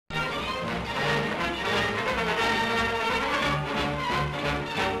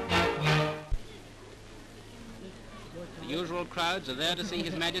usual crowds are there to see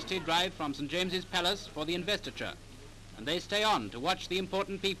His Majesty drive from St. James's Palace for the investiture, and they stay on to watch the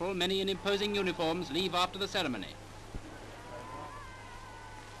important people, many in imposing uniforms, leave after the ceremony.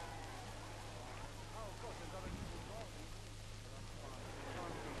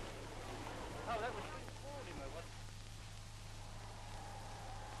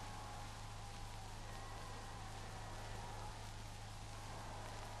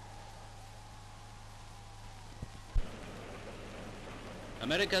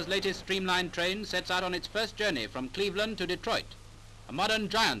 America's latest streamlined train sets out on its first journey from Cleveland to Detroit, a modern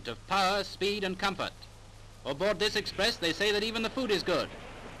giant of power, speed and comfort. Aboard this express they say that even the food is good,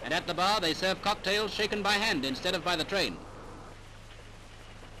 and at the bar they serve cocktails shaken by hand instead of by the train.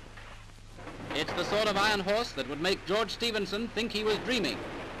 It's the sort of iron horse that would make George Stephenson think he was dreaming.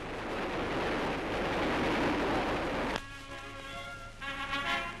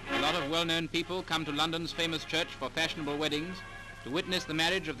 A lot of well-known people come to London's famous church for fashionable weddings, to witness the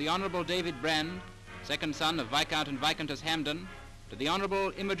marriage of the Honourable David Brand, second son of Viscount and Viscountess Hampden, to the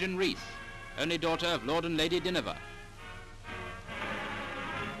Honourable Imogen Reece, only daughter of Lord and Lady Dinaver.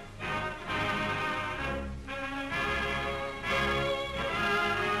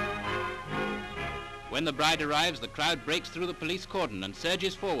 When the bride arrives, the crowd breaks through the police cordon and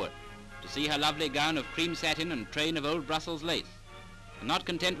surges forward to see her lovely gown of cream satin and train of old Brussels lace. And not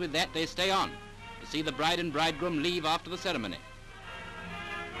content with that, they stay on to see the bride and bridegroom leave after the ceremony.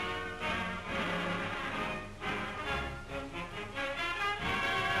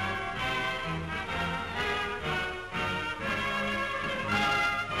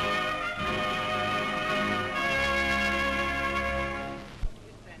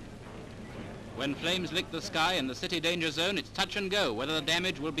 When flames lick the sky in the city danger zone, it's touch and go whether the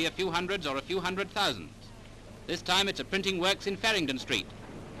damage will be a few hundreds or a few hundred thousands. This time it's a printing works in Farringdon Street,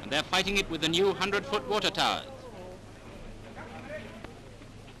 and they're fighting it with the new 100-foot water towers.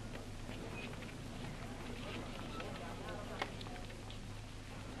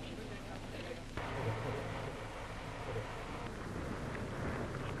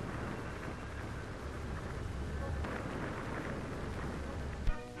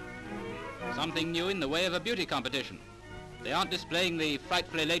 Something new in the way of a beauty competition. They aren't displaying the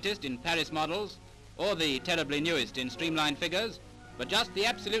frightfully latest in Paris models or the terribly newest in streamlined figures, but just the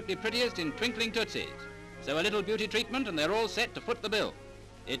absolutely prettiest in twinkling tootsies. So a little beauty treatment and they're all set to foot the bill.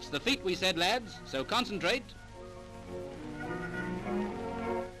 It's the feet, we said, lads, so concentrate.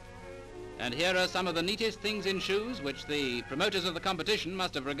 And here are some of the neatest things in shoes which the promoters of the competition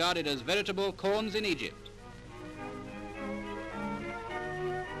must have regarded as veritable corns in Egypt.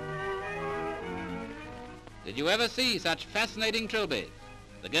 Did you ever see such fascinating trilbies?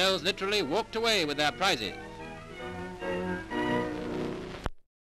 The girls literally walked away with their prizes.